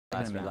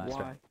last round.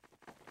 Why?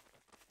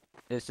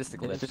 It's just a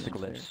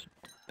glitch.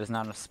 There's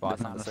not enough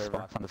spots on the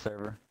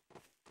server.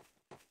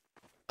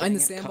 And the Dang it,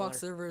 sandbox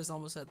color. server is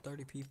almost at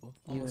 30 people.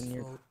 You Almost and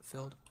your-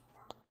 filled.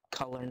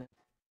 Color.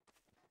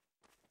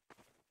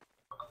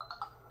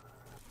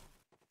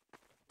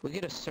 We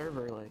get a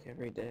server like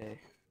every day.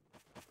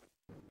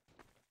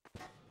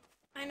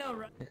 I know,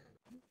 right?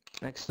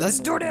 Next Let's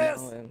thing do we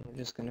this! know, and we're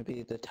just gonna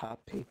be the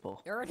top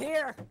people. You're in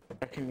here!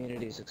 Our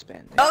community's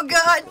expanding. Oh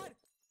god!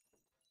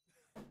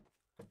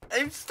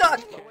 I'm stuck!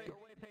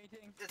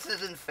 Painting. This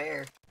isn't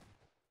fair.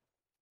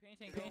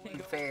 Painting.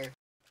 Fair.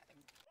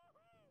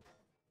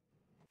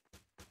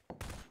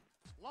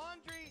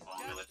 Laundry.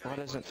 What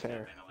isn't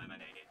fair?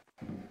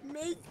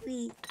 Make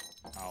me!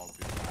 I'll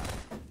do that.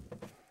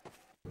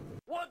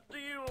 What do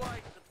you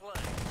like to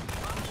play?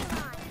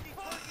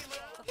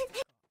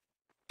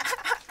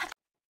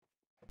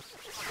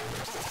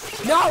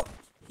 No!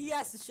 He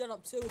has to shut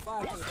up too if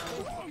I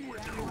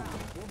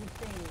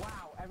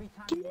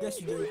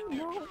Yes you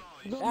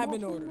do.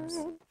 Admin orders.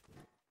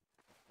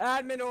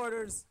 Admin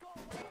orders.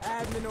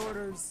 Admin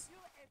orders.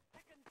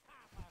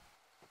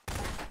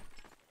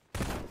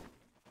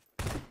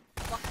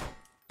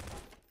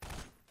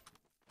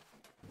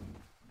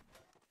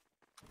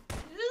 This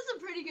is a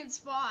pretty good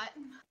spot.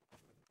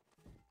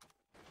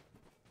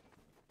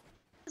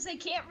 Cause they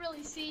can't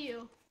really see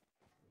you.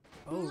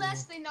 Oh.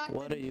 Unless they knock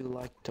What do you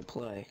like to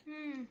play?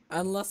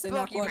 Unless they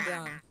knock one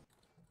down.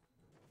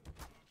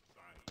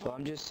 Well,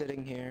 I'm just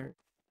sitting here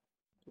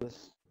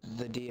with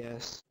the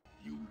DS,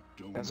 You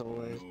don't as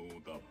always. know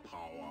the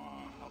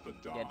power of the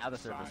dark Yeah, now the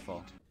server's side.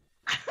 full.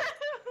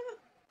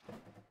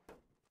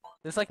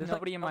 There's like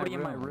nobody in my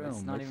room.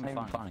 It's not even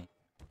funny.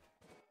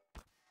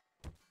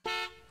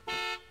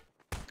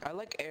 I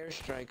like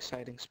Airstrike's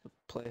hiding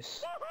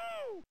place.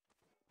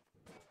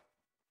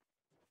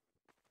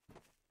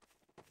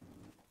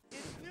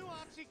 It's new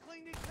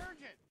OxyClean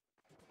detergent.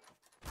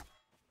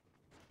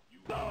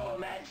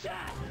 Boom,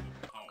 headshot!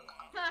 Power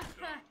of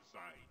the dark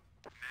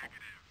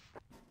side.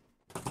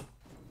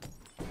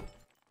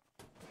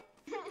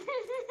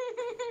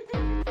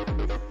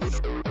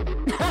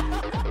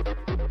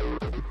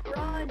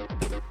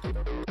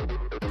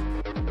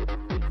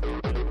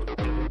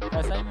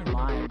 That's not even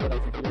mine, but I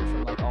can hear it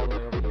from like all the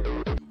way over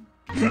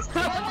here.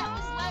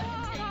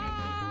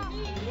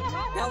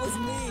 That was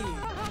me!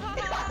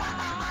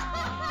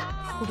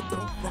 What the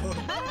fuck?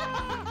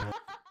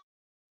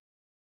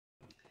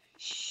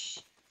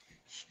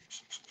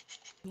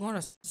 You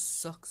wanna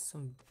suck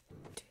some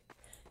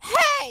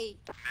Hey!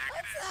 Don't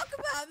talk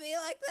about me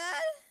like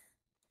that!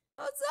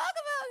 Don't talk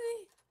about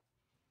me!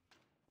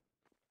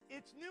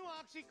 It's new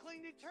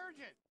OxyClean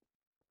detergent.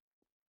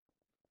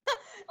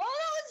 Oh,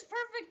 that was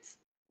perfect.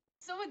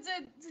 So it's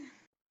a.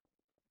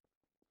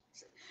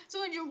 So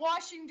when you're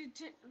washing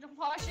detergent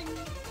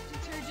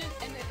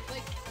and it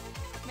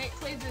like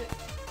plays it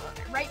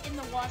right in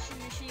the washing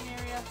machine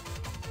area.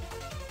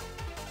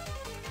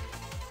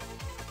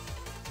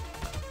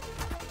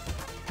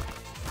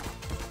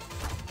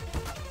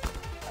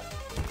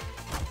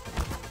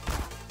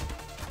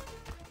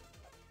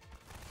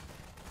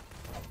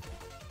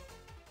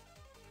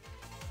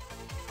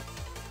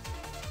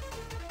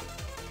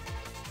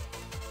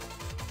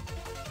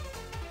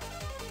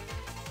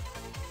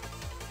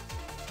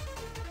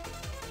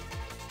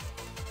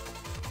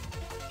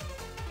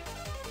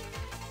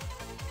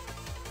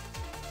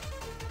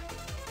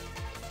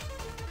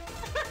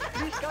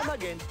 Please come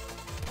again.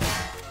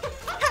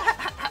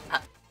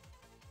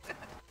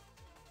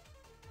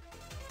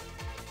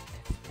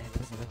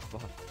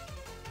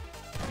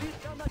 Please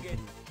come again.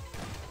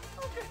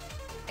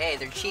 Hey,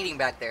 they're cheating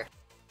back there.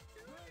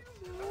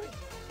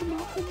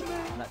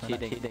 I'm not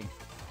cheating.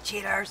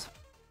 Cheaters!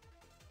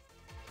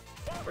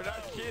 We're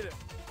not cheating.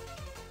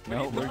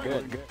 No, we're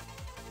good.